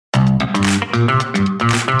Hello,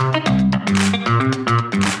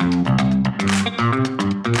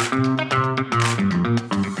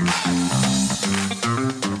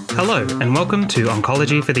 and welcome to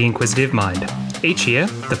Oncology for the Inquisitive Mind. Each year,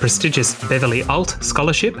 the prestigious Beverly Alt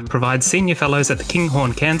Scholarship provides senior fellows at the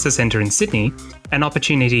Kinghorn Cancer Centre in Sydney an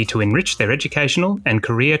opportunity to enrich their educational and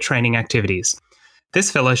career training activities.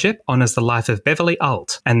 This fellowship honours the life of Beverly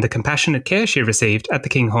Alt and the compassionate care she received at the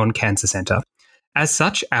Kinghorn Cancer Centre. As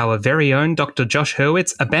such, our very own Dr. Josh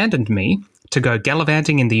Hurwitz abandoned me to go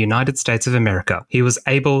gallivanting in the United States of America. He was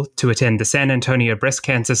able to attend the San Antonio Breast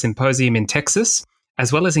Cancer Symposium in Texas,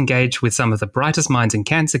 as well as engage with some of the brightest minds in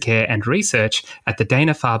cancer care and research at the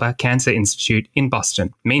Dana Farber Cancer Institute in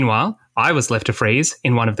Boston. Meanwhile, I was left to freeze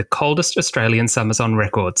in one of the coldest Australian summers on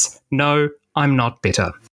records. No, I'm not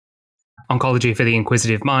bitter. Oncology for the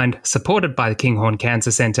Inquisitive Mind, supported by the Kinghorn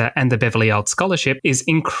Cancer Centre and the Beverly Alt Scholarship, is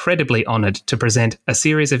incredibly honoured to present a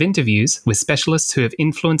series of interviews with specialists who have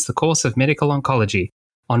influenced the course of medical oncology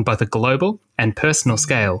on both a global and personal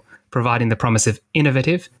scale, providing the promise of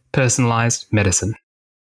innovative, personalised medicine.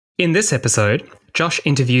 In this episode, Josh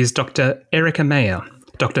interviews Dr. Erica Mayer.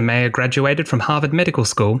 Dr. Mayer graduated from Harvard Medical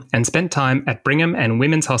School and spent time at Brigham and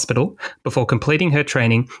Women's Hospital before completing her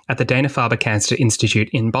training at the Dana Farber Cancer Institute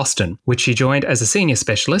in Boston, which she joined as a senior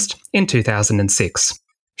specialist in 2006.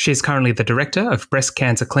 She is currently the Director of Breast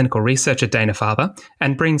Cancer Clinical Research at Dana Farber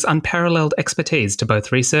and brings unparalleled expertise to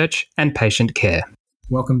both research and patient care.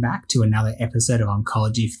 Welcome back to another episode of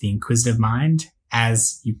Oncology for the Inquisitive Mind.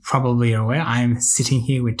 As you probably are aware, I'm sitting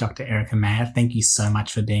here with Dr. Erica Mayer. Thank you so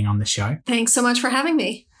much for being on the show. Thanks so much for having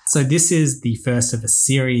me. So this is the first of a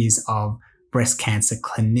series of breast cancer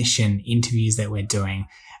clinician interviews that we're doing.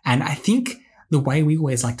 And I think the way we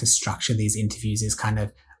always like to structure these interviews is kind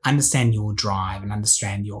of understand your drive and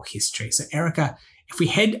understand your history. So Erica, if we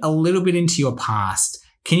head a little bit into your past,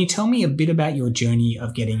 can you tell me a bit about your journey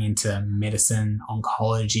of getting into medicine,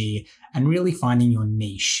 oncology, and really finding your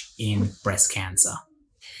niche in breast cancer?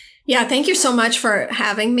 Yeah, thank you so much for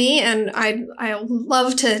having me. And I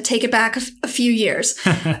love to take it back a few years.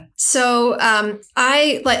 So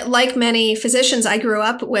I, like many physicians, I grew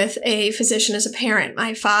up with a physician as a parent.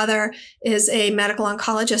 My father is a medical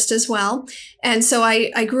oncologist as well. And so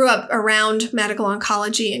I grew up around medical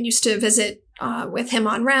oncology and used to visit with him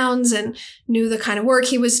on rounds and knew the kind of work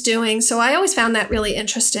he was doing. So I always found that really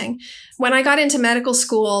interesting. When I got into medical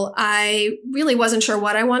school, I really wasn't sure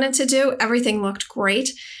what I wanted to do. Everything looked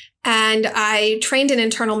great. And I trained in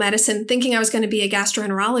internal medicine thinking I was going to be a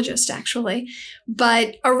gastroenterologist, actually.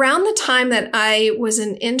 But around the time that I was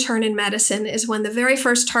an intern in medicine is when the very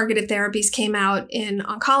first targeted therapies came out in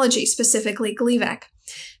oncology, specifically Gleevec.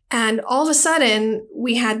 And all of a sudden,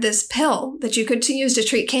 we had this pill that you could use to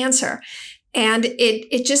treat cancer. And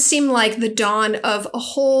it just seemed like the dawn of a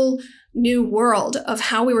whole new world of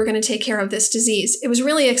how we were going to take care of this disease. It was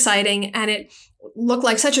really exciting, and it looked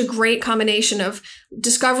like such a great combination of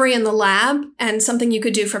discovery in the lab and something you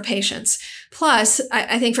could do for patients. Plus,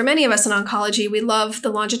 I think for many of us in oncology, we love the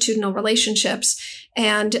longitudinal relationships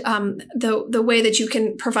and the way that you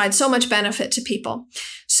can provide so much benefit to people.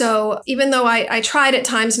 So even though I tried at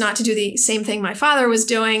times not to do the same thing my father was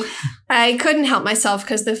doing, I couldn't help myself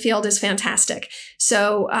because the field is fantastic.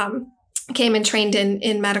 So came and trained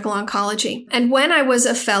in medical oncology. And when I was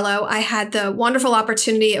a fellow, I had the wonderful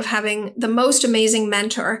opportunity of having the most amazing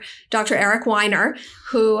mentor, Dr. Eric Weiner,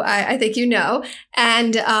 who I think you know.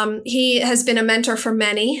 And he has been a mentor for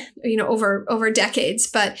many, over decades,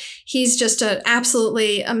 but he's just an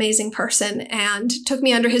absolutely amazing person and took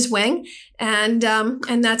me under his wing. And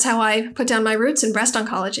that's how I put down my roots in breast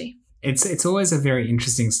oncology. It's always a very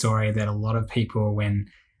interesting story that a lot of people, when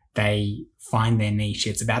they find their niche,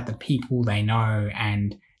 it's about the people they know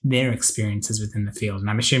and their experiences within the field. And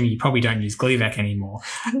I'm assuming you probably don't use Gleevec anymore.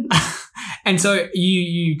 And so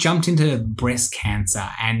you jumped into breast cancer.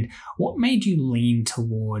 And what made you lean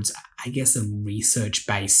towards, I guess, a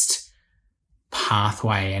research-based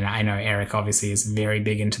pathway? And I know Eric obviously is very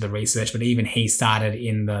big into the research, but even he started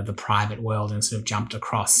in the private world and sort of jumped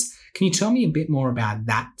across. Can you tell me a bit more about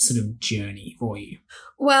that sort of journey for you?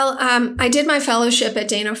 Well, I did my fellowship at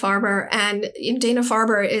Dana Farber, and Dana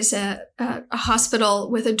Farber is a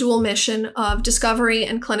hospital with a dual mission of discovery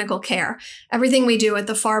and clinical care. Everything we do at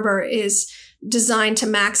the Farber is designed to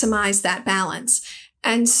maximize that balance.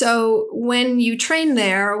 And so when you train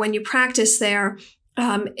there, or when you practice there,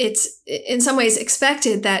 it's in some ways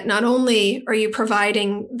expected that not only are you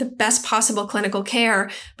providing the best possible clinical care,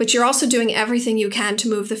 but you're also doing everything you can to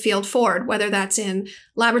move the field forward, whether that's in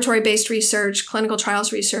laboratory-based research, clinical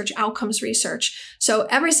trials research, outcomes research. So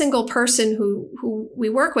every single person who we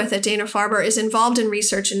work with at Dana Farber is involved in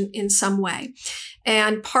research in some way.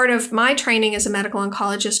 And part of my training as a medical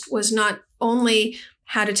oncologist was not only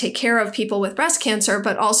how to take care of people with breast cancer,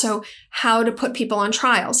 but also how to put people on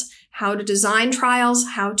trials, how to design trials,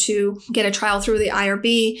 how to get a trial through the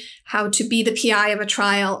IRB, how to be the PI of a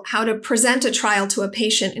trial, how to present a trial to a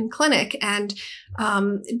patient in clinic and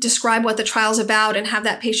describe what the trial's about and have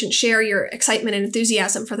that patient share your excitement and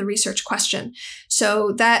enthusiasm for the research question.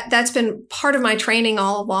 So that's been part of my training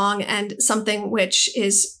all along and something which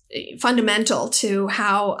is fundamental to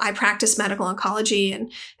how I practice medical oncology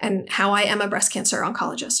and how I am a breast cancer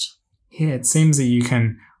oncologist. Yeah, it seems that you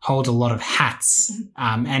can hold a lot of hats.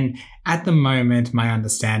 And at the moment, my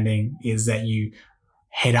understanding is that you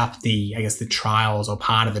head up the trials or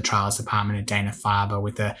part of the trials department at Dana Farber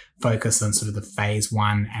with a focus on sort of the phase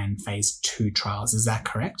 1 and phase 2 trials. Is that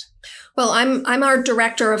correct? Well, I'm our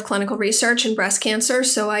director of clinical research in breast cancer,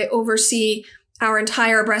 so I oversee our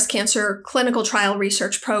entire breast cancer clinical trial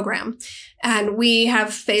research program. And we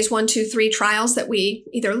have phase 1, 2, 3 trials that we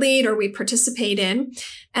either lead or we participate in.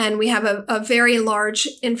 And we have a very large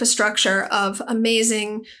infrastructure of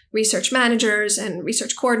amazing research managers and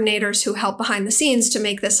research coordinators who help behind the scenes to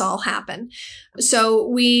make this all happen. So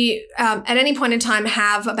we, at any point in time,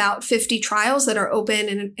 have about 50 trials that are open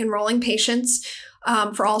and enrolling patients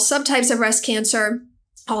for all subtypes of breast cancer,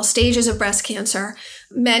 all stages of breast cancer.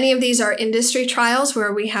 Many of these are industry trials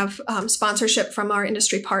where we have sponsorship from our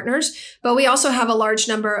industry partners, but we also have a large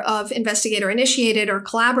number of investigator-initiated or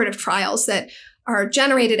collaborative trials that are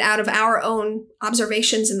generated out of our own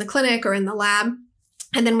observations in the clinic or in the lab.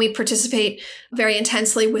 And then we participate very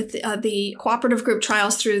intensely with the cooperative group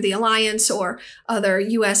trials through the Alliance or other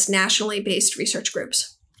U.S. nationally based research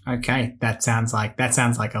groups. Okay, that sounds like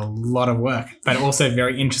a lot of work, but also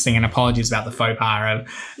very interesting. And apologies about the faux pas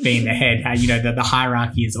of being the head. The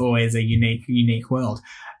hierarchy is always a unique world.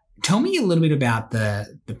 Tell me a little bit about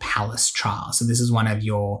the Palace trial. So this is one of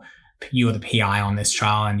you were the PI on this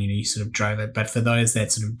trial, and you sort of drove it. But for those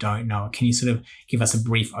that sort of don't know, can you sort of give us a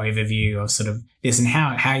brief overview of sort of this and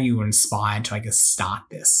how you were inspired to start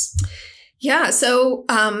this? Yeah. So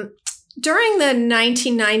during the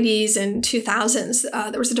 1990s and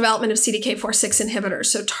 2000s, there was the development of CDK4/6 inhibitors,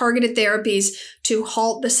 so targeted therapies to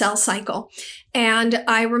halt the cell cycle. And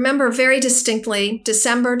I remember very distinctly,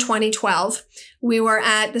 December 2012, we were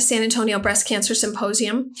at the San Antonio Breast Cancer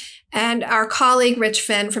Symposium, and our colleague Rich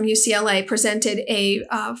Finn from UCLA presented a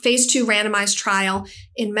phase 2 randomized trial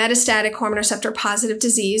in metastatic hormone receptor positive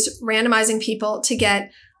disease, randomizing people to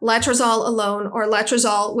get letrozole alone or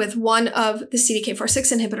letrozole with one of the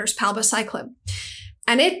CDK4/6 inhibitors, palbociclib.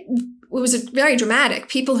 And it was very dramatic.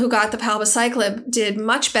 People who got the palbociclib did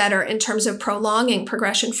much better in terms of prolonging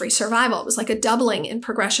progression-free survival. It was like a doubling in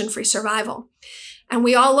progression-free survival. And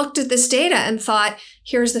we all looked at this data and thought,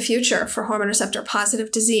 here's the future for hormone receptor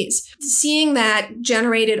positive disease. Seeing that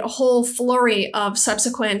generated a whole flurry of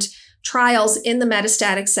subsequent trials in the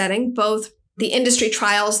metastatic setting, both the industry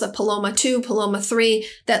trials, the Paloma 2, Paloma 3,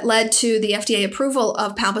 that led to the FDA approval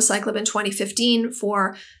of palbociclib in 2015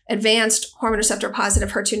 for advanced hormone receptor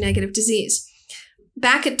positive HER2 negative disease.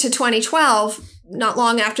 Back to 2012, not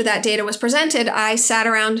long after that data was presented, I sat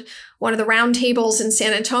around one of the round tables in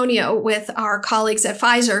San Antonio with our colleagues at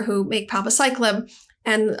Pfizer who make palbociclib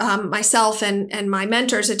and myself and my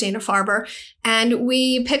mentors at Dana Farber. And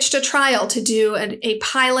we pitched a trial to do a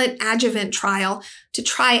pilot adjuvant trial to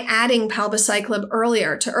try adding palbociclib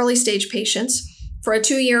earlier to early stage patients for a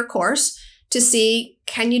 2-year course to see,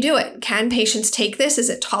 can you do it? Can patients take this? Is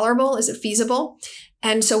it tolerable? Is it feasible?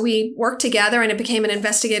 And so we worked together and it became an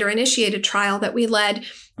investigator-initiated trial that we led,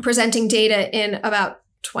 presenting data in about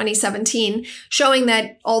 2017, showing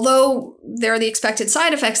that although there are the expected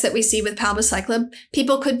side effects that we see with palbociclib,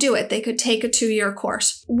 people could do it. They could take a 2-year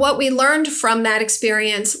course. What we learned from that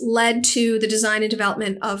experience led to the design and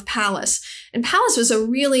development of Palace. And Palace was a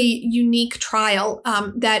really unique trial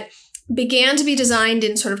that began to be designed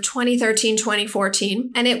in sort of 2013,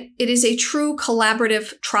 2014. And it is a true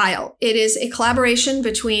collaborative trial. It is a collaboration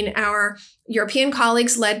between our European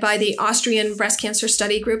colleagues led by the Austrian Breast Cancer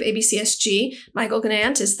Study Group, ABCSG. Michael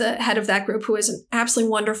Gnant is the head of that group, who is an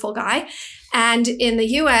absolutely wonderful guy. And in the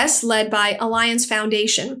US, led by Alliance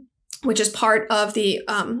Foundation, which is part of the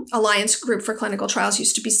Alliance Group for Clinical Trials,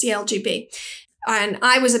 used to be CLGB. And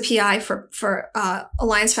I was a PI for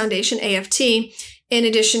Alliance Foundation, AFT, in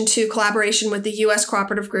addition to collaboration with the U.S.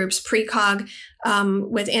 cooperative groups, PRECOG,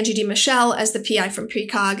 with Angie D. Michel as the PI from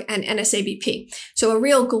Precog and NSABP. So a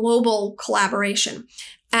real global collaboration.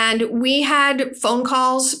 And we had phone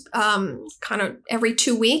calls kind of every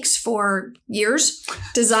 2 weeks for years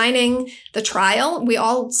designing the trial. We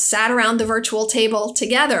all sat around the virtual table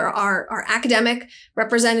together, our academic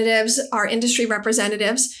representatives, our industry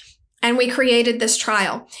representatives, and we created this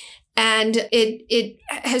trial. And it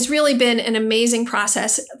has really been an amazing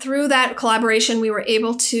process. Through that collaboration, we were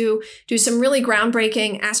able to do some really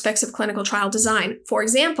groundbreaking aspects of clinical trial design. For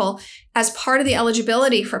example, as part of the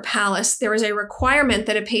eligibility for PALLAS, there was a requirement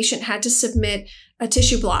that a patient had to submit a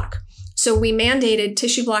tissue block. So we mandated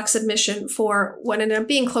tissue block submission for what ended up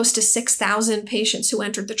being close to 6,000 patients who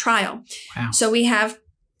entered the trial. Wow. So we have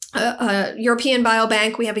a European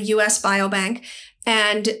biobank, we have a US biobank,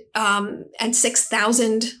 and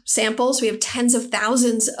 6,000 samples. We have tens of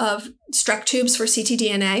thousands of Streck tubes for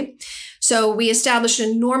ctDNA. So we established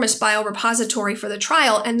an enormous biorepository for the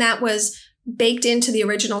trial, and that was baked into the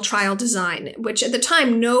original trial design, which at the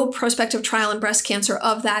time, no prospective trial in breast cancer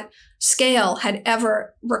of that scale had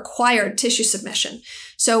ever required tissue submission.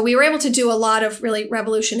 So we were able to do a lot of really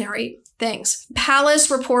revolutionary things.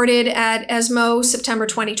 PALLAS reported at ESMO September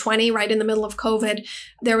 2020, right in the middle of COVID.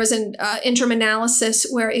 There was an interim analysis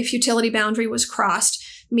where a futility boundary was crossed,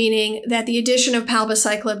 meaning that the addition of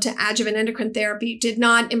palbociclib to adjuvant endocrine therapy did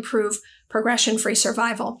not improve progression-free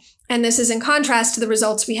survival. And this is in contrast to the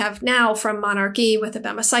results we have now from Monarch-E with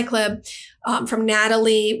abemaciclib, from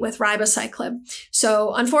NATALEE with ribociclib.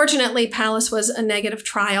 So unfortunately, PALLAS was a negative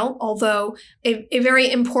trial, although a very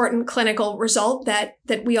important clinical result that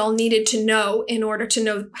we all needed to know in order to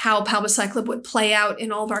know how palbociclib would play out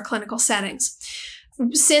in all of our clinical settings.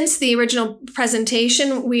 Since the original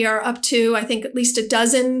presentation, we are up to, I think, at least a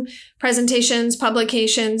dozen presentations,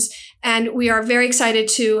 publications, and we are very excited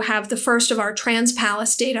to have the first of our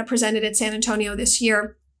trans-PALLAS data presented at San Antonio this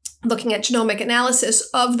year, looking at genomic analysis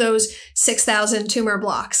of those 6,000 tumor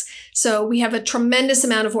blocks. So we have a tremendous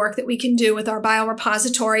amount of work that we can do with our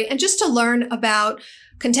biorepository and just to learn about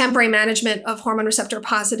contemporary management of hormone receptor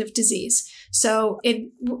positive disease. So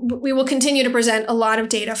we will continue to present a lot of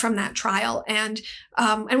data from that trial. And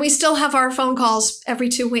we still have our phone calls every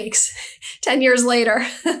 2 weeks, 10 years later.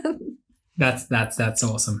 That's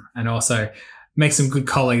awesome. And also make some good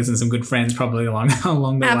colleagues and some good friends probably along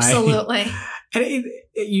the way. Absolutely. And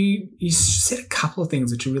you said a couple of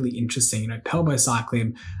things which are really interesting. You know,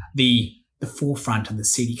 palbociclib, the forefront of the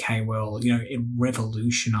CDK world, you know, it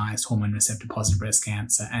revolutionized hormone receptor positive breast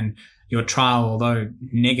cancer. And your trial, although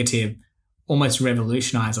negative, almost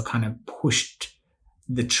revolutionized or kind of pushed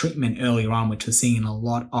the treatment earlier on, which we're seeing in a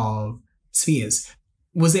lot of spheres.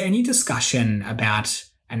 Was there any discussion about,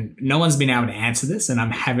 and no one's been able to answer this, and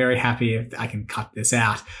I'm very happy if I can cut this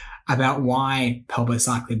out, about why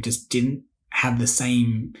palbociclib just didn't have the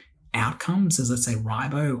same outcomes as, let's say,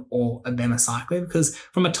 ribo or abemaciclib? Because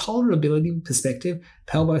from a tolerability perspective,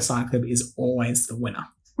 palbociclib is always the winner.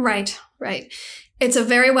 Right. It's a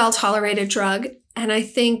very well-tolerated drug. And I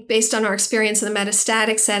think based on our experience in the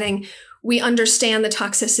metastatic setting, we understand the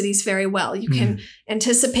toxicities very well. You can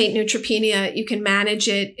anticipate neutropenia. You can manage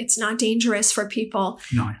it. It's not dangerous for people.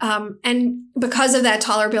 No. And because of that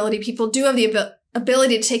tolerability, people do have the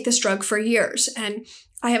ability to take this drug for years. And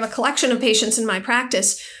I have a collection of patients in my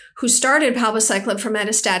practice who started palbociclib for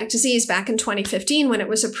metastatic disease back in 2015 when it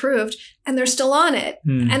was approved, and they're still on it,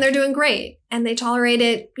 and they're doing great, and they tolerate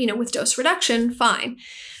it, you know, with dose reduction, fine.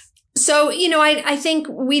 So, you know, I think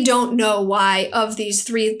we don't know why of these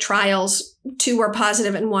 3 trials, 2 were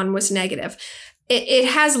positive and 1 was negative. It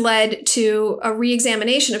has led to a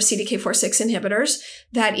reexamination of CDK4/6 inhibitors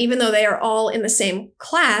that even though they are all in the same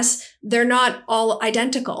class, they're not all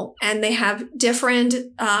identical, and they have different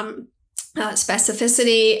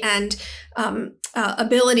specificity and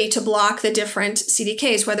ability to block the different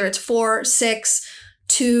CDKs, whether it's 4, 6,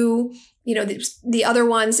 2, you know, the other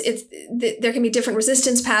ones, there can be different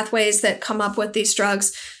resistance pathways that come up with these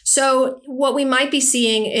drugs. So what we might be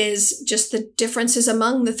seeing is just the differences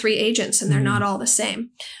among the 3 agents, and they're not all the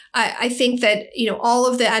same. I think that, you know, all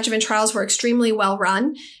of the adjuvant trials were extremely well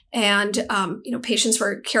run, and, you know, patients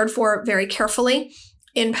were cared for very carefully.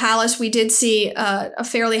 In PALLAS, we did see a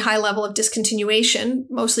fairly high level of discontinuation,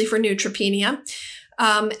 mostly for neutropenia.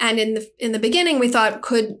 And in the beginning, we thought,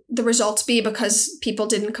 could the results be because people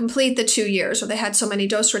didn't complete the 2 years or they had so many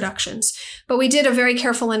dose reductions? But we did a very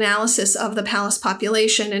careful analysis of the PALLAS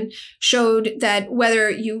population and showed that whether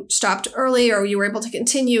you stopped early or you were able to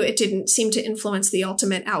continue, it didn't seem to influence the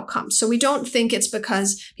ultimate outcome. So we don't think it's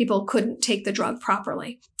because people couldn't take the drug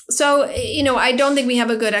properly. So, you know, I don't think we have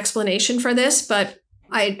a good explanation for this, but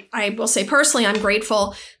I will say personally, I'm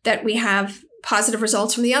grateful that we have positive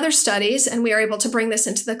results from the other studies, and we are able to bring this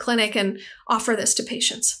into the clinic and offer this to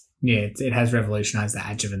patients. Yeah, it has revolutionized the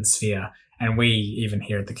adjuvant sphere. And we, even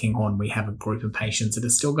here at the Kinghorn, we have a group of patients that are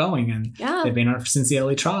still going, and they've been on it since the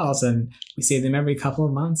early trials, and we see them every couple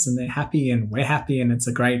of months, and they're happy and we're happy. And it's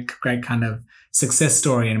a great kind of success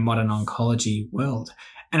story in a modern oncology world.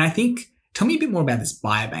 And I think, tell me a bit more about this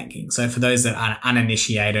biobanking. So for those that are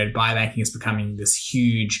uninitiated, biobanking is becoming this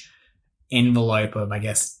huge envelope of, I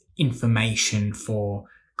guess, information for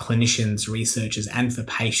clinicians, researchers, and for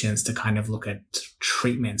patients to kind of look at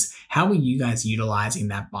treatments. How are you guys utilizing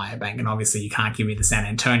that biobank? And obviously you can't give me the San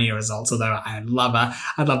Antonio results, although I'd love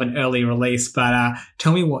an early release, but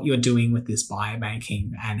tell me what you're doing with this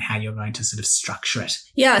biobanking and how you're going to sort of structure it.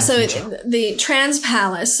 Yeah. So the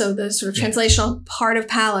TransPALIS, so the sort of translational part of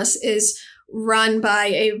PALIS, is run by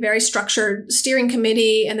a very structured steering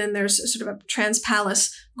committee. And then there's sort of a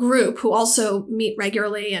TransPALIS group who also meet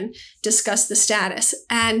regularly and discuss the status.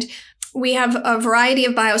 And we have a variety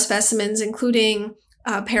of biospecimens, including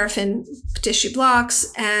paraffin tissue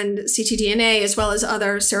blocks and ctDNA, as well as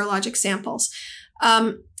other serologic samples.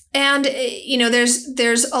 And, you know,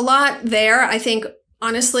 there's a lot there. I think,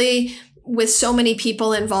 honestly, with so many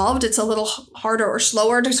people involved, it's a little harder or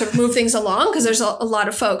slower to sort of move things along because there's a lot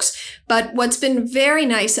of folks. But what's been very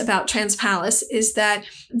nice about TransPALIS is that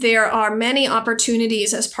there are many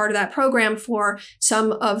opportunities as part of that program for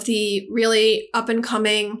some of the really up and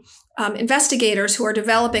coming investigators who are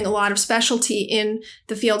developing a lot of specialty in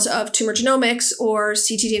the fields of tumor genomics or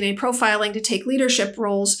ctDNA profiling to take leadership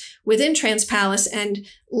roles within TransPALIS and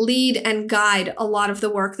lead and guide a lot of the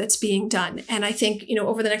work that's being done. And I think, you know,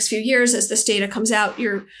 over the next few years, as this data comes out,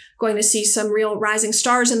 you're going to see some real rising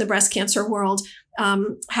stars in the breast cancer world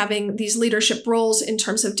having these leadership roles in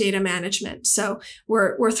terms of data management. So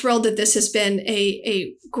we're thrilled that this has been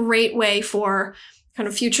a great way for kind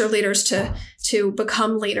of future leaders to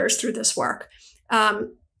become leaders through this work.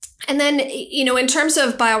 And then, you know, in terms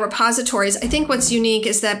of biorepositories, I think what's unique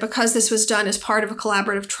is that because this was done as part of a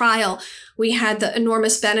collaborative trial, we had the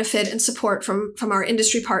enormous benefit and support from our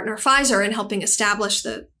industry partner, Pfizer, in helping establish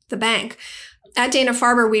the bank. At Dana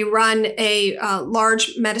Farber, we run a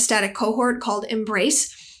large metastatic cohort called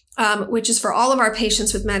Embrace, which is for all of our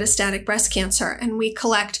patients with metastatic breast cancer. And we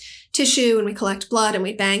collect tissue and we collect blood and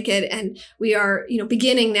we bank it. And we are, you know,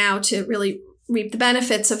 beginning now to really reap the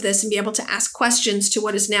benefits of this and be able to ask questions to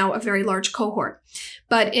what is now a very large cohort.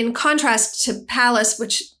 But in contrast to PALIS,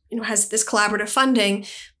 which, you know, has this collaborative funding,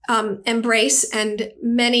 Embrace and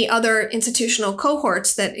many other institutional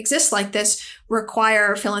cohorts that exist like this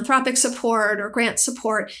require philanthropic support or grant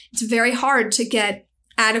support. It's very hard to get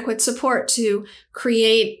adequate support to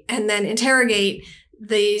create and then interrogate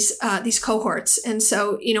these cohorts. And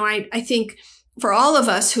so, you know, I think for all of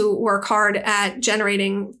us who work hard at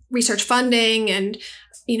generating research funding and,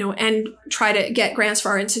 you know, and try to get grants for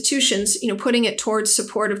our institutions, you know, putting it towards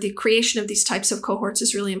support of the creation of these types of cohorts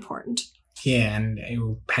is really important. Yeah, and it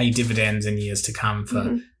will pay dividends in years to come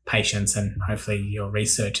for patients and hopefully your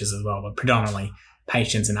researchers as well, but predominantly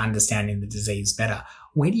patients and understanding the disease better.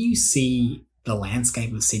 Where do you see the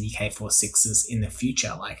landscape of CDK4/6s in the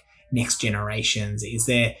future, like next generations? Is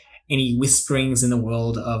there any whisperings in the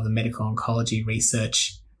world of the medical oncology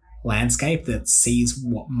research landscape that sees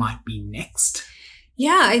what might be next?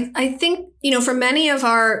 Yeah, I think, you know, for many of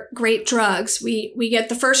our great drugs, we get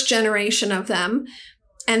the first generation of them,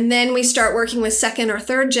 and then we start working with second or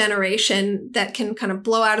third generation that can kind of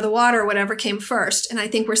blow out of the water whatever came first. And I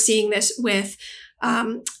think we're seeing this with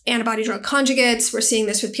antibody drug conjugates. We're seeing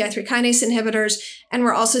this with PI3 kinase inhibitors, and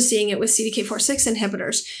we're also seeing it with CDK4/6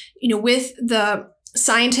 inhibitors. You know, with the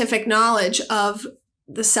scientific knowledge of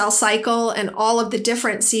the cell cycle and all of the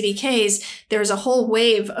different CDKs, there's a whole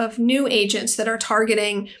wave of new agents that are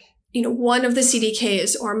targeting, you know, one of the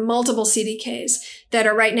CDKs or multiple CDKs that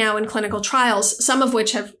are right now in clinical trials, some of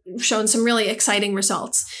which have shown some really exciting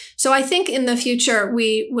results. So I think in the future,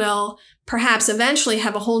 we will perhaps eventually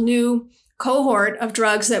have a whole new cohort of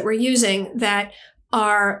drugs that we're using that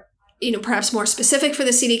are, you know, perhaps more specific for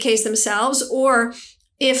the CDKs themselves, or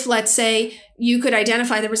if, let's say, you could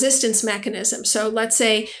identify the resistance mechanism. So let's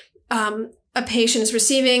say a patient is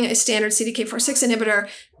receiving a standard CDK4/6 inhibitor,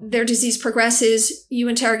 their disease progresses, you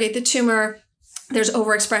interrogate the tumor, there's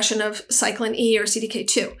overexpression of cyclin E or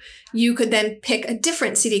CDK2. You could then pick a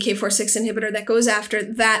different CDK4/6 inhibitor that goes after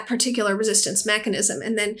that particular resistance mechanism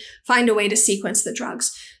and then find a way to sequence the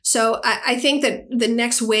drugs. So I think that the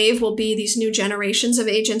next wave will be these new generations of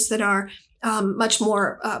agents that are much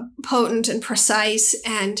more potent and precise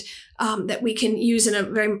and that we can use in a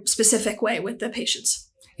very specific way with the patients.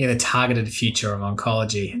 Yeah, the targeted future of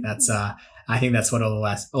oncology. That's I think that's what all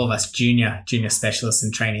of us junior specialists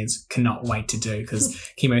and trainees cannot wait to do, because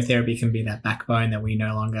chemotherapy can be that backbone that we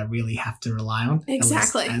no longer really have to rely on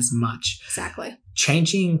exactly as much. Exactly.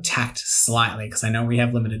 Changing tact slightly, because I know we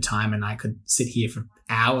have limited time and I could sit here for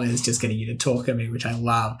hours just getting you to talk at me, which I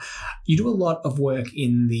love. You do a lot of work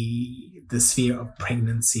in the sphere of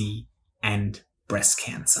pregnancy and breast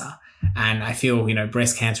cancer. And I feel,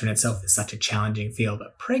 breast cancer in itself is such a challenging field,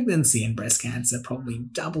 but pregnancy and breast cancer probably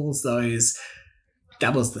doubles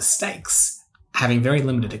the stakes. Having very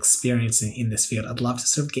limited experience in this field, I'd love to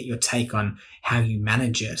sort of get your take on how you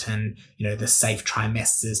manage it and, the safe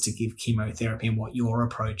trimesters to give chemotherapy and what your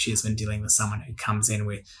approach is when dealing with someone who comes in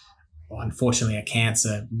with, unfortunately, a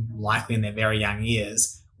cancer, likely in their very young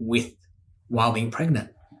years, while being pregnant.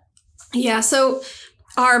 Yeah. So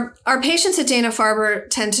our patients at Dana Farber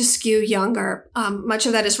tend to skew younger. Much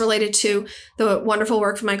of that is related to the wonderful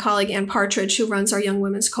work from my colleague Ann Partridge, who runs our young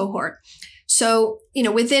women's cohort. So,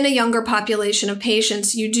 within a younger population of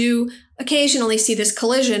patients, you do occasionally see this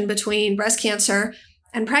collision between breast cancer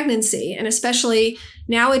and pregnancy. And especially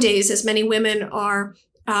nowadays, as many women are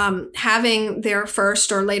having their first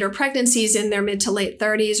or later pregnancies in their mid to late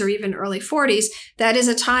 30s or even early 40s, that is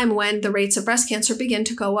a time when the rates of breast cancer begin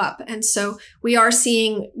to go up. And so we are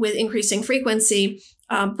seeing with increasing frequency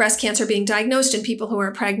breast cancer being diagnosed in people who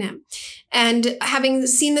are pregnant. And having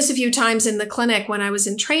seen this a few times in the clinic when I was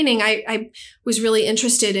in training, I was really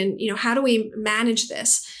interested in, how do we manage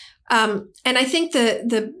this? And I think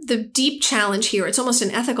the deep challenge here, it's almost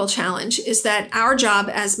an ethical challenge, is that our job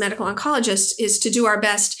as medical oncologists is to do our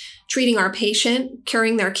best treating our patient,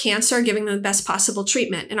 curing their cancer, giving them the best possible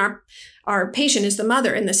treatment. And our patient is the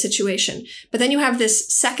mother in this situation. But then you have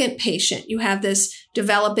this second patient, you have this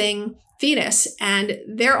developing fetus, and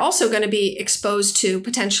they're also going to be exposed to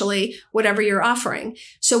potentially whatever you're offering.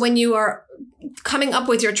 So when you are coming up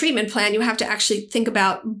with your treatment plan, you have to actually think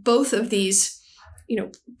about both of these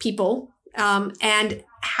people, and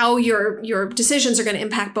how your decisions are going to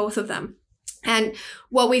impact both of them. And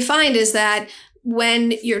what we find is that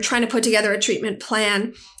when you're trying to put together a treatment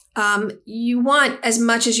plan, you want as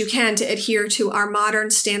much as you can to adhere to our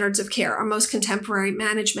modern standards of care, our most contemporary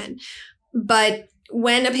management. But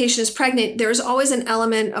when a patient is pregnant, there's always an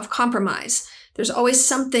element of compromise. There's always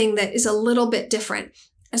something that is a little bit different.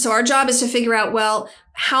 And so our job is to figure out, well,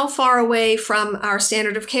 how far away from our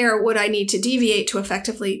standard of care would I need to deviate to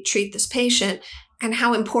effectively treat this patient? And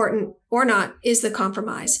how important or not is the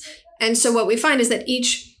compromise? And so what we find is that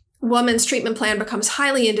each woman's treatment plan becomes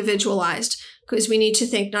highly individualized, because we need to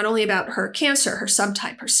think not only about her cancer, her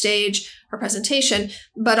subtype, her stage, her presentation,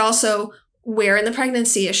 but also where in the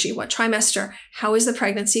pregnancy is she? What trimester? How is the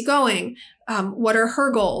pregnancy going? What are her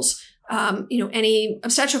goals? Any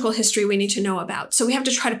obstetrical history we need to know about. So we have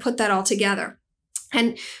to try to put that all together.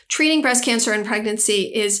 And treating breast cancer in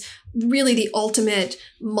pregnancy is really the ultimate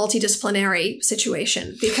multidisciplinary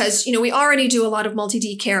situation, because, we already do a lot of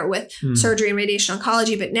multi-D care with surgery and radiation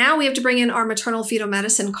oncology, but now we have to bring in our maternal fetal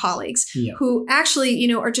medicine colleagues who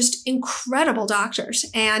actually, are just incredible doctors.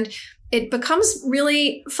 And it becomes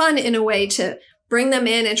really fun in a way to bring them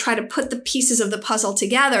in and try to put the pieces of the puzzle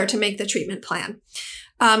together to make the treatment plan.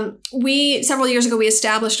 Several years ago, we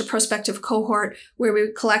established a prospective cohort where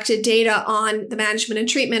we collected data on the management and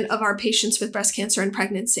treatment of our patients with breast cancer and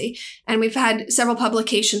pregnancy. And we've had several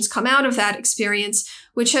publications come out of that experience,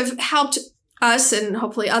 which have helped us and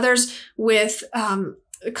hopefully others with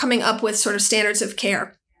coming up with sort of standards of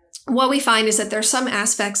care. What we find is that there are some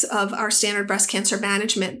aspects of our standard breast cancer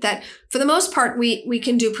management that, for the most part, we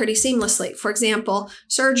can do pretty seamlessly. For example,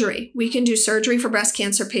 surgery. We can do surgery for breast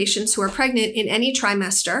cancer patients who are pregnant in any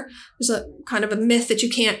trimester. There's a kind of a myth that you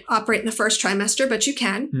can't operate in the first trimester, but you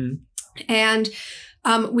can. And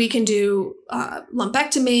we can do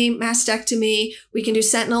lumpectomy, mastectomy. We can do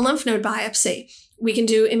sentinel lymph node biopsy. We can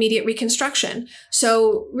do immediate reconstruction.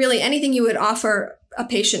 So really anything you would offer a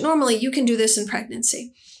patient normally, you can do this in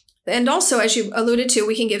pregnancy. And also, as you alluded to,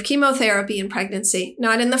 we can give chemotherapy in pregnancy,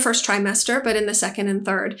 not in the first trimester, but in the second and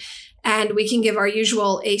third. And we can give our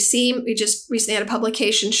usual AC. We just recently had a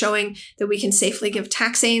publication showing that we can safely give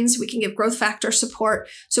taxanes. We can give growth factor support.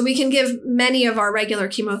 So we can give many of our regular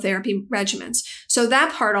chemotherapy regimens. So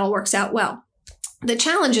that part all works out well. The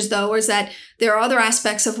challenge is, though, is that there are other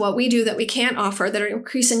aspects of what we do that we can't offer that are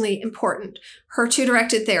increasingly important.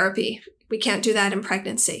 HER2-directed therapy, we can't do that in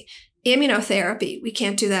pregnancy. Immunotherapy, we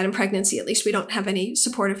can't do that in pregnancy. At least we don't have any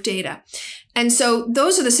supportive data. And so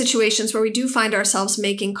those are the situations where we do find ourselves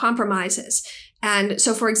making compromises. And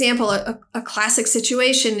so, for example, a classic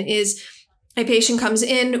situation is a patient comes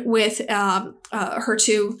in with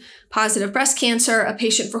HER2 positive breast cancer, a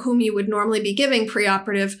patient for whom you would normally be giving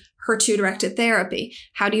preoperative HER2-directed therapy.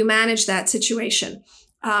 How do you manage that situation?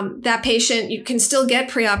 That patient, you can still get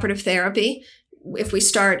preoperative therapy if we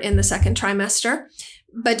start in the second trimester,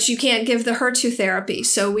 but you can't give the HER2 therapy.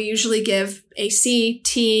 So we usually give AC,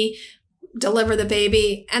 T, deliver the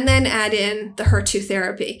baby, and then add in the HER2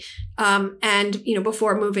 therapy. And,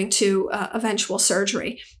 before moving to eventual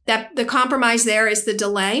surgery. That the compromise there is the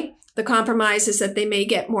delay. The compromise is that they may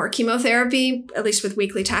get more chemotherapy, at least with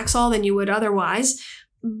weekly Taxol, than you would otherwise,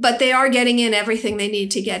 but they are getting in everything they need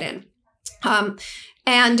to get in.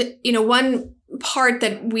 And one part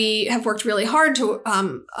that we have worked really hard to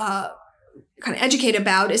kind of educate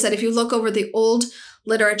about is that if you look over the old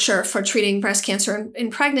literature for treating breast cancer in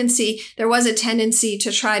pregnancy, there was a tendency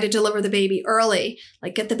to try to deliver the baby early,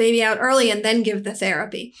 like get the baby out early and then give the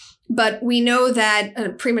therapy. But we know that a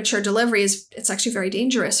premature delivery it's actually very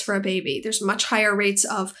dangerous for a baby. There's much higher rates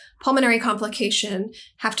of pulmonary complication,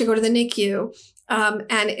 have to go to the NICU.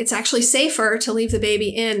 And it's actually safer to leave the baby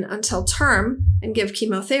in until term and give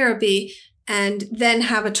chemotherapy and then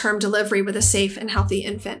have a term delivery with a safe and healthy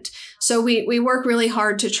infant. So we work really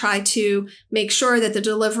hard to try to make sure that the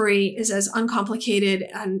delivery is as uncomplicated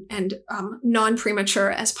and non-premature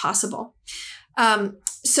as possible. I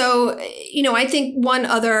think one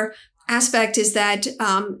other aspect is that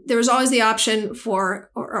there's always the option or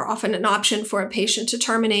often an option for a patient to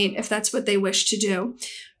terminate if that's what they wish to do.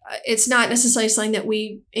 It's not necessarily something that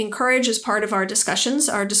we encourage as part of our discussions.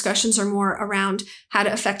 Our discussions are more around how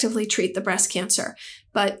to effectively treat the breast cancer.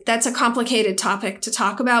 But that's a complicated topic to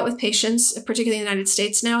talk about with patients, particularly in the United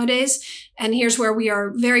States nowadays. And here's where we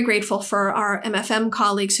are very grateful for our MFM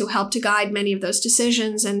colleagues who help to guide many of those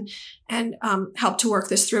decisions and help to work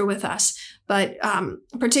this through with us. But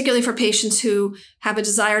particularly for patients who have a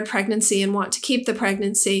desired pregnancy and want to keep the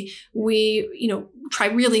pregnancy, we try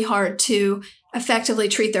really hard to effectively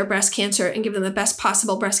treat their breast cancer and give them the best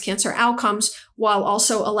possible breast cancer outcomes while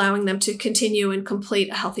also allowing them to continue and complete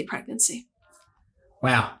a healthy pregnancy.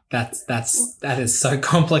 Wow, that is so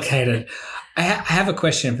complicated. I have a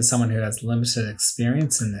question for someone who has limited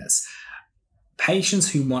experience in this. Patients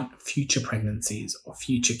who want future pregnancies or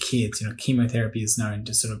future kids, chemotherapy is known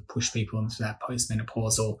to sort of push people into that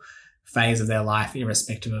postmenopausal phase of their life,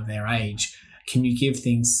 irrespective of their age. Can you give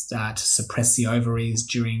things to suppress the ovaries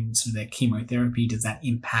during sort of their chemotherapy? Does that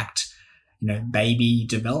impact, baby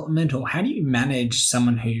development? Or how do you manage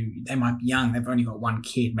someone who they might be young, they've only got one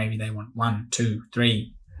kid, maybe they want 1, 2,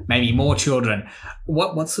 3, maybe more children?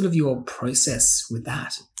 What's sort of your process with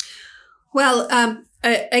that? Well,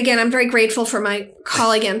 again, I'm very grateful for my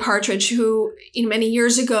colleague Ann Partridge, who many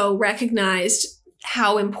years ago recognized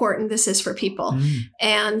how important this is for people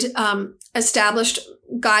and established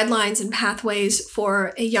guidelines and pathways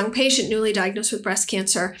for a young patient newly diagnosed with breast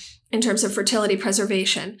cancer in terms of fertility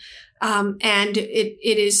preservation. And it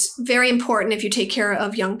is very important if you take care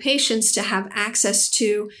of young patients to have access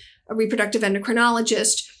to a reproductive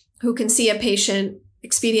endocrinologist who can see a patient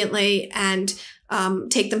expediently and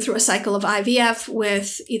take them through a cycle of IVF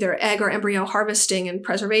with either egg or embryo harvesting and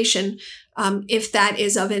preservation, if that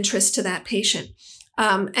is of interest to that patient.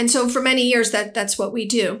 And so for many years, that's what we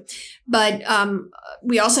do. But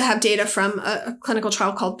we also have data from a clinical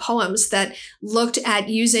trial called POEMS that looked at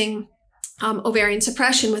using ovarian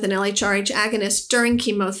suppression with an LHRH agonist during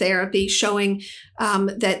chemotherapy, showing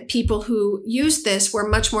that people who used this were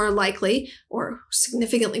much more likely, or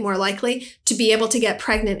significantly more likely, to be able to get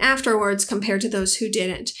pregnant afterwards compared to those who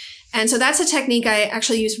didn't. And so that's a technique I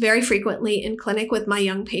actually use very frequently in clinic with my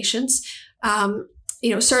young patients.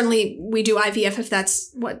 Certainly we do IVF if that's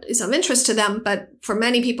what is of interest to them, but for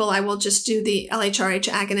many people, I will just do the LHRH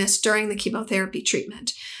agonist during the chemotherapy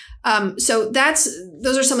treatment. So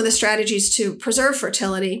those are some of the strategies to preserve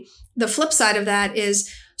fertility. The flip side of that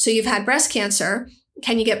is, so you've had breast cancer,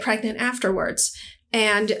 can you get pregnant afterwards?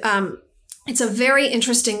 And it's a very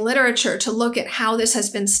interesting literature to look at how this has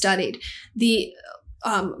been studied. The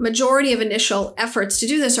majority of initial efforts to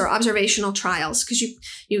do this are observational trials, because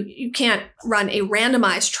you can't run a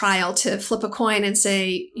randomized trial to flip a coin and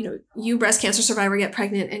say, you breast cancer survivor get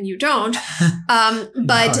pregnant and you don't.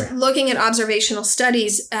 But looking at observational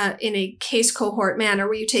studies in a case cohort manner,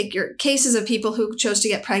 where you take your cases of people who chose to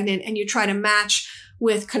get pregnant and you try to match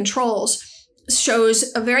with controls,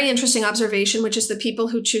 shows a very interesting observation, which is the people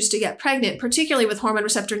who choose to get pregnant, particularly with hormone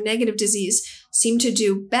receptor negative disease, seem to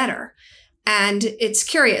do better. And it's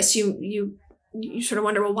curious. You sort of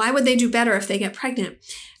wonder, well, why would they do better if they get pregnant?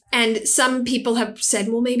 And some people have said,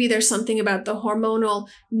 well, maybe there's something about the hormonal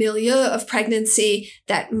milieu of pregnancy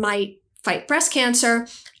that might fight breast cancer.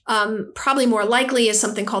 Probably more likely is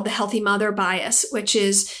something called the healthy mother bias, which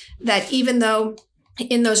is that even though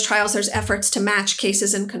in those trials, there's efforts to match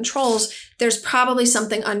cases and controls. There's probably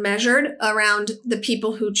something unmeasured around the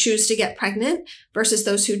people who choose to get pregnant versus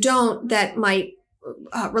those who don't that might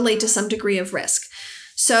relate to some degree of risk.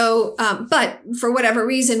 So, but for whatever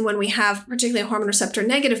reason, when we have particularly a hormone receptor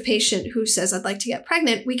negative patient who says, I'd like to get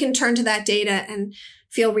pregnant, we can turn to that data and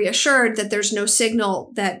feel reassured that there's no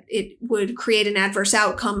signal that it would create an adverse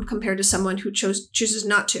outcome compared to someone who chooses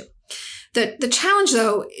not to. The challenge,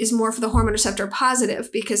 though, is more for the hormone receptor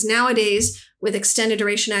positive, because nowadays with extended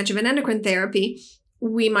duration adjuvant endocrine therapy,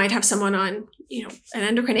 we might have someone on, an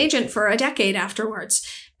endocrine agent for a decade afterwards.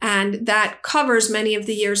 And that covers many of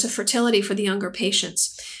the years of fertility for the younger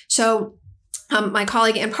patients. So my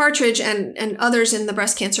colleague Ann Partridge and others in the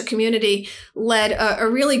breast cancer community led a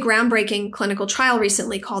really groundbreaking clinical trial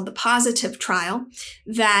recently called the POSITIVE trial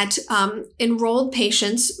that enrolled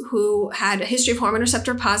patients who had a history of hormone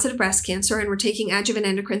receptor positive breast cancer and were taking adjuvant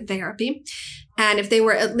endocrine therapy. And if they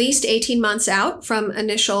were at least 18 months out from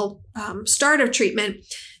initial start of treatment,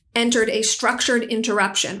 entered a structured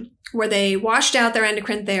interruption where they washed out their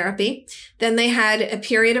endocrine therapy. Then they had a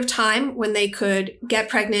period of time when they could get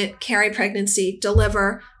pregnant, carry pregnancy,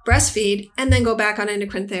 deliver, breastfeed, and then go back on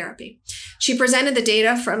endocrine therapy. She presented the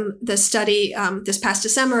data from the study this past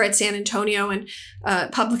December at San Antonio and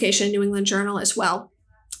publication in New England Journal as well.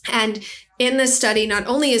 And in this study, not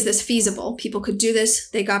only is this feasible, people could do this,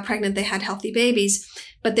 they got pregnant, they had healthy babies,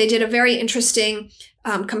 but they did a very interesting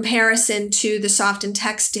comparison to the soft and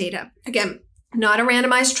text data. Again, not a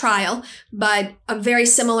randomized trial, but a very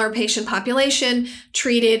similar patient population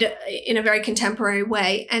treated in a very contemporary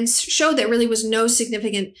way, and showed there really was no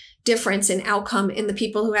significant difference in outcome in the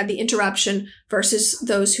people who had the interruption versus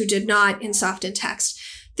those who did not in soft and text.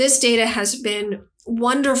 This data has been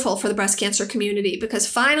wonderful for the breast cancer community because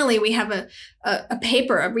finally we have a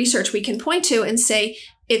paper, a research we can point to and say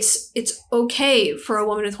it's okay for a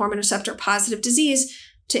woman with hormone receptor positive disease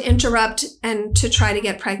to interrupt and to try to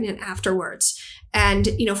get pregnant afterwards. And,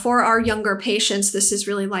 for our younger patients, this is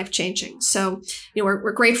really life-changing. So,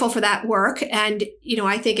 we're grateful for that work. And,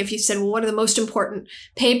 I think if you said, well, what are the most important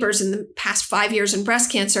papers in the past 5 years in breast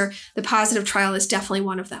cancer, the POSITIVE trial is definitely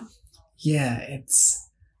one of them. Yeah, it's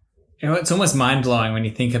almost mind-blowing when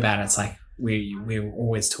you think about it. It's like we were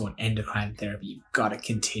always taught endocrine therapy, you've got to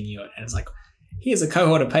continue it. And it's like, here's a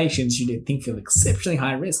cohort of patients you think of exceptionally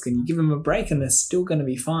high risk and you give them a break and they're still going to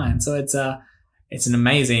be fine. So it's an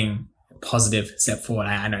amazing positive step forward.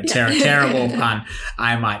 I know, terrible pun.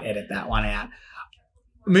 I might edit that one out.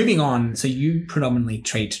 Moving on, so you predominantly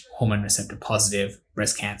treat hormone receptor positive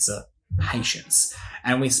breast cancer patients.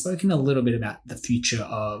 And we've spoken a little bit about the future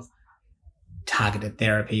of targeted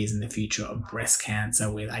therapies and the future of breast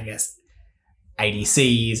cancer with, I guess,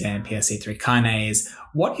 ADCs and PRC3 kinase.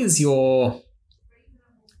 What is your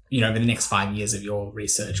over the next 5 years of your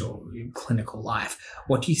research or your clinical life,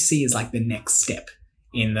 what do you see as like the next step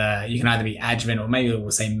you can either be adjuvant or maybe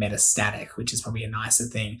we'll say metastatic, which is probably a nicer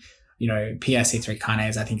thing. PRC3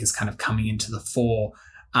 kinase, I think, is kind of coming into the fore.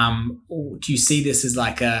 Or do you see this as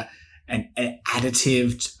like an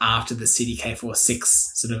additive after the CDK4/6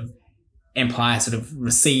 sort of empire sort of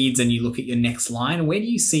recedes and you look at your next line? Where do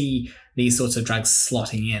you see these sorts of drugs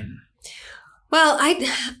slotting in? Well,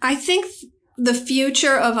 I think the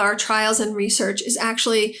future of our trials and research is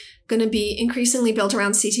actually going to be increasingly built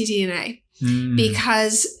around ctDNA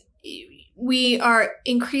because we are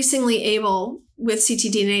increasingly able with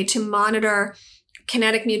ctDNA to monitor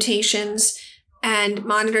kinetic mutations and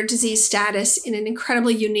monitor disease status in an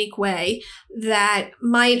incredibly unique way that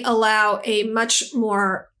might allow a much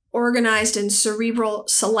more organized and cerebral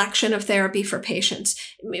selection of therapy for patients.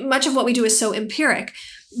 Much of what we do is so empiric.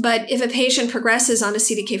 But if a patient progresses on a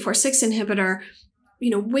CDK4/6 inhibitor,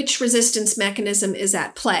 which resistance mechanism is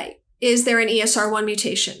at play? Is there an ESR1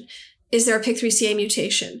 mutation? Is there a PIK3CA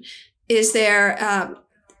mutation? Is there, a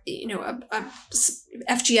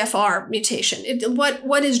FGFR mutation?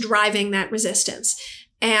 What is driving that resistance?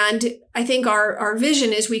 And I think our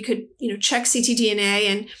vision is we could, check ctDNA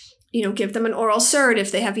and, give them an oral SERD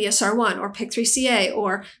if they have ESR1 or PIK3CA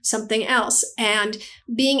or something else. And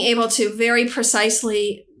being able to very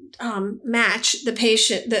precisely match the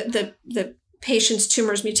patient, the patient's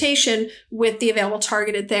tumor's mutation with the available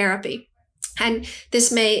targeted therapy. And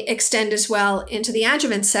this may extend as well into the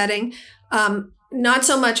adjuvant setting, not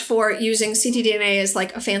so much for using ctDNA as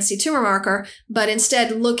like a fancy tumor marker, but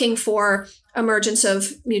instead looking for emergence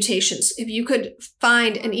of mutations. If you could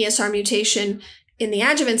find an ESR mutation in the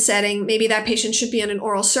adjuvant setting, maybe that patient should be on an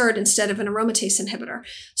oral SERD instead of an aromatase inhibitor.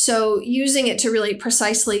 So using it to really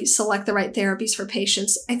precisely select the right therapies for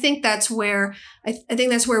patients, I think that's where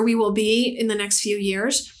we will be in the next few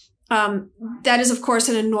years. That is, of course,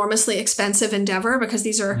 an enormously expensive endeavor because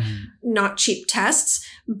these are not cheap tests.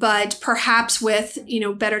 But perhaps with,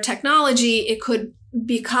 better technology, it could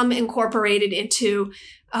become incorporated into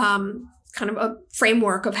kind of a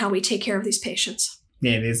framework of how we take care of these patients.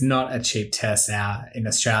 Yeah, there's not a cheap test out in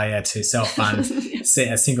Australia to self-fund.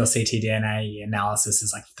 A single ctDNA analysis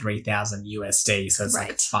is like 3,000 USD, so it's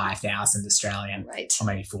like 5,000 Australian, or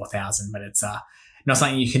maybe 4,000. But it's not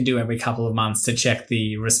something you can do every couple of months to check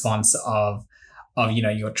the response of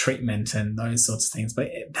your treatment and those sorts of things. But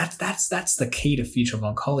that's the key to future of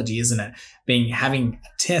oncology, isn't it? Having a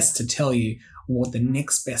test to tell you what the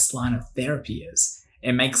next best line of therapy is.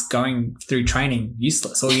 It makes going through training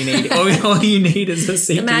useless. All you need, all you need is a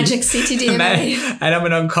CT. The magic ctDNA. And I'm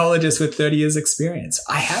an oncologist with 30 years experience.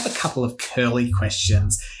 I have a couple of curly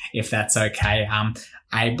questions, if that's okay.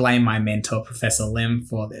 I blame my mentor, Professor Lim,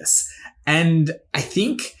 for this. And I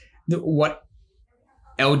think that what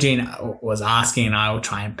Elgin was asking, and I will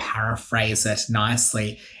try and paraphrase it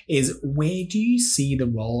nicely, is where do you see the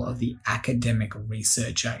role of the academic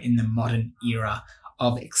researcher in the modern era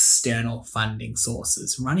of external funding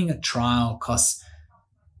sources? Running a trial costs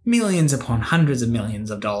millions upon hundreds of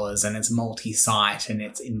millions of dollars, and it's multi-site and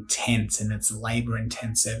it's intense and it's labor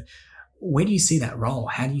intensive. Where do you see that role?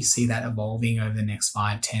 How do you see that evolving over the next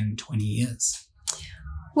 5, 10, 20 years?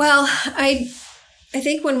 Well, I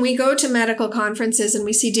think when we go to medical conferences and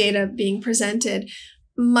we see data being presented,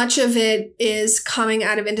 much of it is coming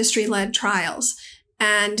out of industry-led trials.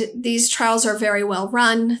 And these trials are very well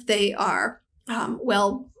run. They are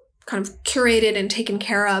well kind of curated and taken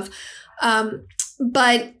care of.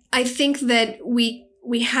 But I think that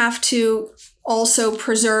we have to also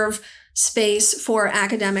preserve space for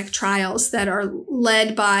academic trials that are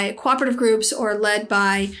led by cooperative groups or led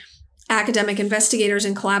by academic investigators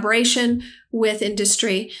in collaboration with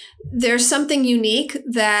industry. There's something unique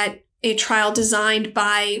that a trial designed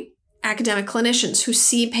by academic clinicians who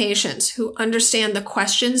see patients, who understand the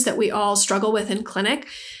questions that we all struggle with in clinic,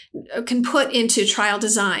 can put into trial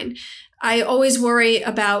design. I always worry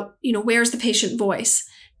about, where's the patient voice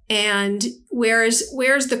and where's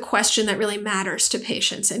the question that really matters to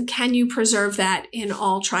patients, and can you preserve that in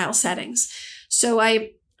all trial settings? So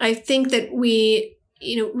I think that we,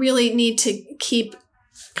 really need to keep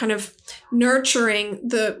kind of nurturing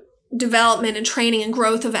the development and training and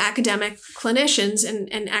growth of academic clinicians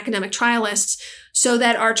and academic trialists so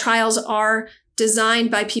that our trials are designed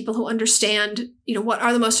by people who understand, what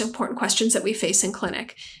are the most important questions that we face in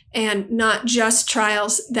clinic, and not just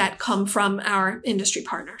trials that come from our industry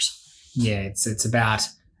partners. Yeah, it's about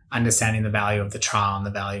understanding the value of the trial and the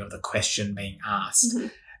value of the question being asked. Mm-hmm.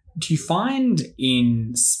 Do you find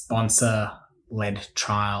in sponsor-led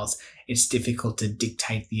trials it's difficult to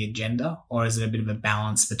dictate the agenda, or is it a bit of a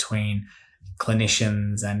balance between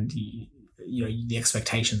clinicians and the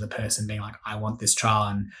expectations of the person being like, I want this trial,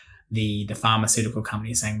 and the pharmaceutical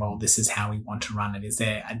company saying, well, this is how we want to run it? Is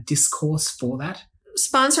there a discourse for that?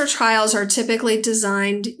 Sponsor trials are typically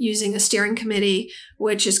designed using a steering committee,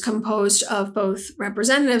 which is composed of both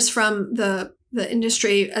representatives from the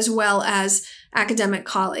industry as well as academic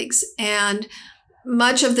colleagues. And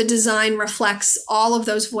much of the design reflects all of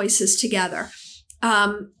those voices together.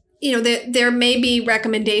 There may be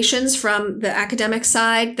recommendations from the academic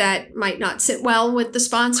side that might not sit well with the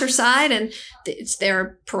sponsor side, and it's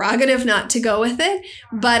their prerogative not to go with it.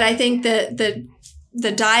 But I think the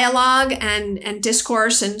dialogue and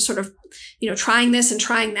discourse and sort of, trying this and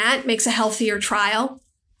trying that makes a healthier trial,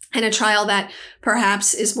 and a trial that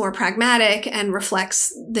perhaps is more pragmatic and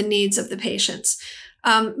reflects the needs of the patients.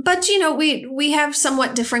 But we have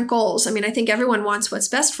somewhat different goals. I mean, I think everyone wants what's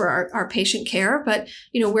best for our patient care, but,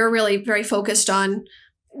 we're really very focused on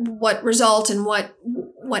what result and what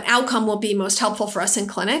outcome will be most helpful for us in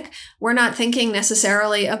clinic. We're not thinking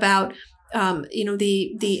necessarily about,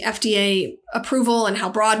 the FDA approval and how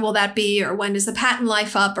broad will that be, or when is the patent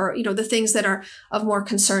life up, or, the things that are of more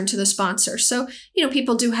concern to the sponsor. So,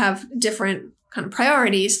 people do have different kind of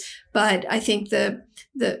priorities, but I think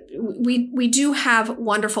we do have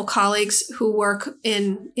wonderful colleagues who work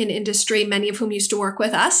in industry, many of whom used to work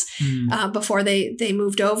with us before they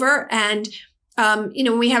moved over. And,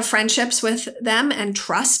 we have friendships with them and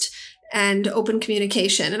trust and open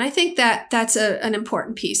communication. And I think that that's an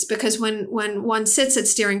important piece, because when one sits at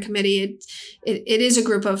steering committee, it is a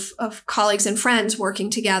group of colleagues and friends working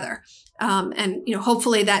together. And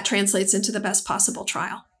hopefully that translates into the best possible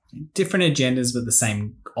trial. Different agendas, but the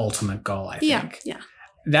same ultimate goal, I think. Yeah.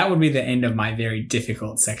 That would be the end of my very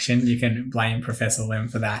difficult section. You can blame Professor Lim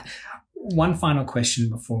for that. One final question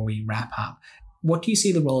before we wrap up. what do you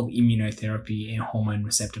see the role of immunotherapy in hormone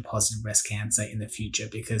receptor positive breast cancer in the future?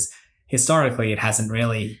 Because historically, it hasn't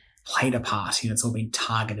really played a part. It's all been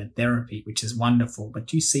targeted therapy, which is wonderful. But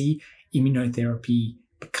do you see immunotherapy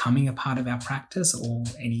becoming a part of our practice, or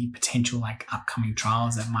any potential upcoming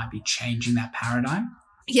trials that might be changing that paradigm?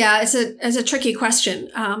 Yeah, it's a tricky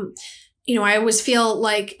question. I always feel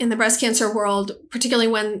like in the breast cancer world, particularly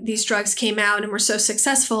when these drugs came out and were so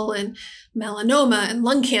successful in melanoma and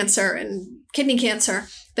lung cancer and kidney cancer,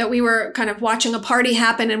 that we were kind of watching a party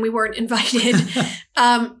happen and we weren't invited.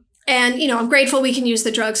 I'm grateful we can use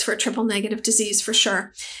the drugs for triple negative disease for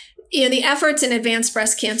sure. The efforts in advanced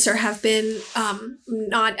breast cancer have been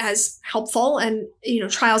not as helpful, and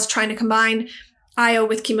trials trying to combine IO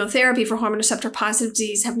with chemotherapy for hormone receptor positive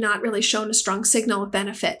disease have not really shown a strong signal of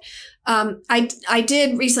benefit. I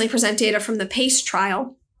did recently present data from the PACE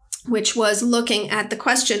trial, which was looking at the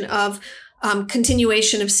question of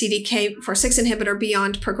continuation of CDK4/6 inhibitor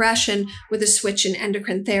beyond progression with a switch in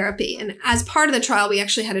endocrine therapy. And as part of the trial, we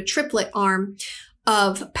actually had a triplet arm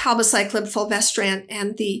of palbociclib, fulvestrant,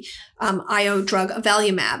 and the IO drug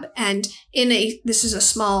avelumab. And this is a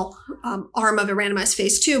small arm of a randomized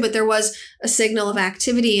phase 2, but there was a signal of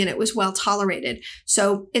activity and it was well tolerated.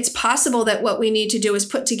 So it's possible that what we need to do is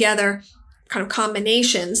put together kind of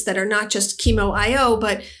combinations that are not just chemo IO,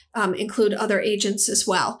 but include other agents as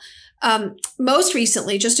well. Most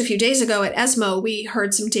recently, just a few days ago at ESMO, we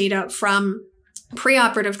heard some data from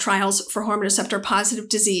preoperative trials for hormone receptor positive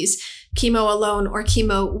disease, chemo alone or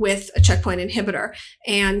chemo with a checkpoint inhibitor.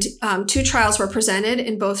 And 2 trials were presented.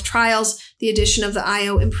 In both trials, the addition of the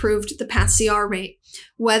IO improved the path-CR rate.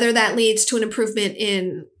 Whether that leads to an improvement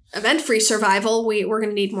in event-free survival, we're going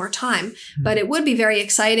to need more time. Mm-hmm. But it would be very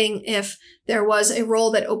exciting if there was a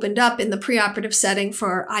role that opened up in the preoperative setting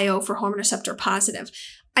for IO for hormone receptor positive.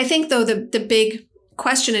 I think, though, the big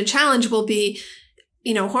question and challenge will be,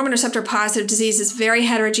 hormone receptor positive disease is very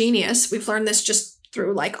heterogeneous. We've learned this just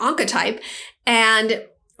through Oncotype. And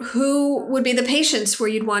who would be the patients where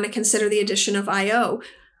you'd want to consider the addition of IO?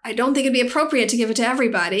 I don't think it'd be appropriate to give it to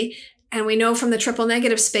everybody. And we know from the triple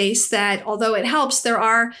negative space that although it helps, there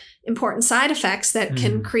are important side effects that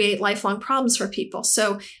can create lifelong problems for people.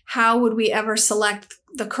 So how would we ever select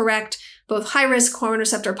the correct, both high-risk hormone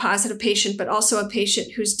receptor positive patient, but also a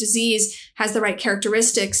patient whose disease has the right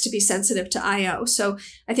characteristics to be sensitive to IO? So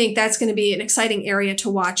I think that's going to be an exciting area to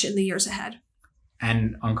watch in the years ahead.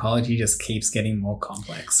 And oncology just keeps getting more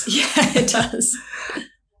complex. Yeah, it does.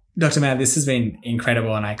 Dr. Mao, this has been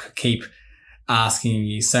incredible, and I could keep asking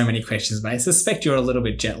you so many questions, but I suspect you're a little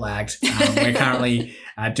bit jet lagged. We're currently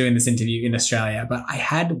doing this interview in Australia, but I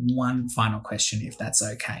had one final question, if that's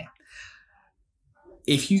okay.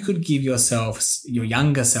 If you could give your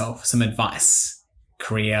younger self, some advice,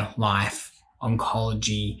 career, life,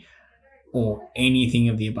 oncology, or anything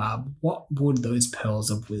of the above, what would those pearls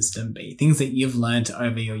of wisdom be? Things that you've learned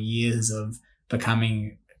over your years of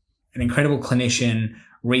becoming an incredible clinician,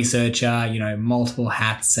 researcher, multiple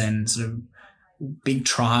hats and sort of big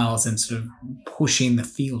trials and sort of pushing the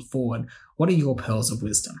field forward. What are your pearls of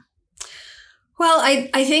wisdom? Well,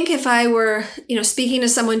 I think if I were, speaking to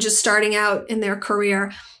someone just starting out in their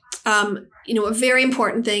career, a very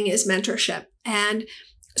important thing is mentorship and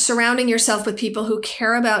surrounding yourself with people who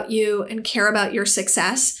care about you and care about your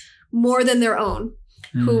success more than their own,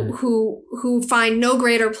 who find no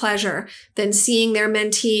greater pleasure than seeing their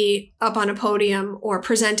mentee up on a podium or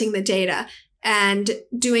presenting the data and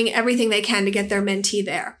doing everything they can to get their mentee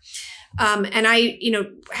there. And I,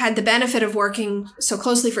 had the benefit of working so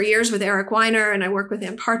closely for years with Eric Weiner, and I worked with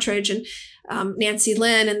Ann Partridge and Nancy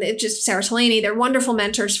Lynn and just Sarah Tallaney. They're wonderful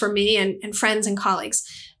mentors for me and friends and colleagues.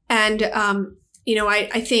 And,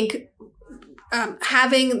 I think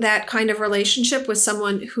having that kind of relationship with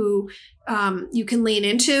someone who you can lean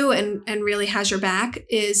into and really has your back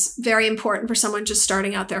is very important for someone just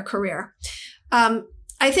starting out their career.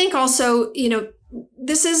 I think also,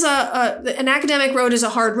 this is an academic road is a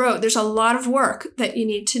hard road. There's a lot of work that you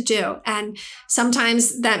need to do. And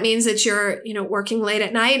sometimes that means that you're, working late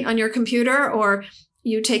at night on your computer, or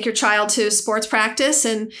you take your child to sports practice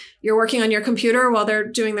and you're working on your computer while they're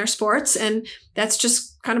doing their sports. And that's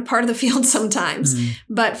just kind of part of the field sometimes.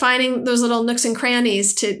 But finding those little nooks and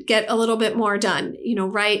crannies to get a little bit more done,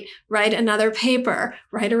 write another paper,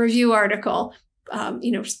 write a review article,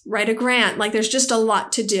 write a grant. There's just a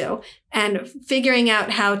lot to do, and figuring out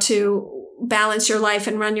how to balance your life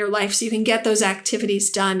and run your life so you can get those activities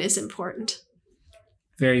done is important.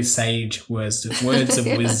 Very sage words of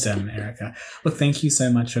wisdom, Erica. Look, thank you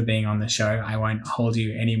so much for being on the show. I won't hold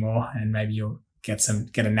you anymore, and maybe you'll get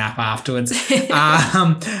a nap afterwards.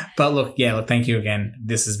 But look, thank you again.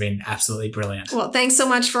 This has been absolutely brilliant. Well, thanks so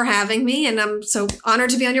much for having me, and I'm so honored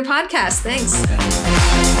to be on your podcast. Thanks.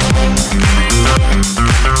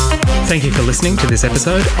 Thank you for listening to this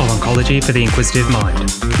episode of Oncology for the Inquisitive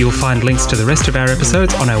Mind. You'll find links to the rest of our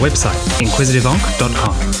episodes on our website,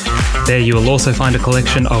 inquisitiveonc.com. There you will also find a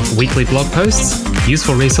collection of weekly blog posts,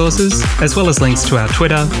 useful resources, as well as links to our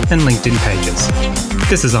Twitter and LinkedIn pages.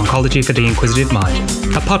 This is Oncology for the Inquisitive Mind,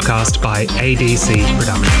 a podcast by ADC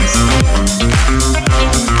Productions.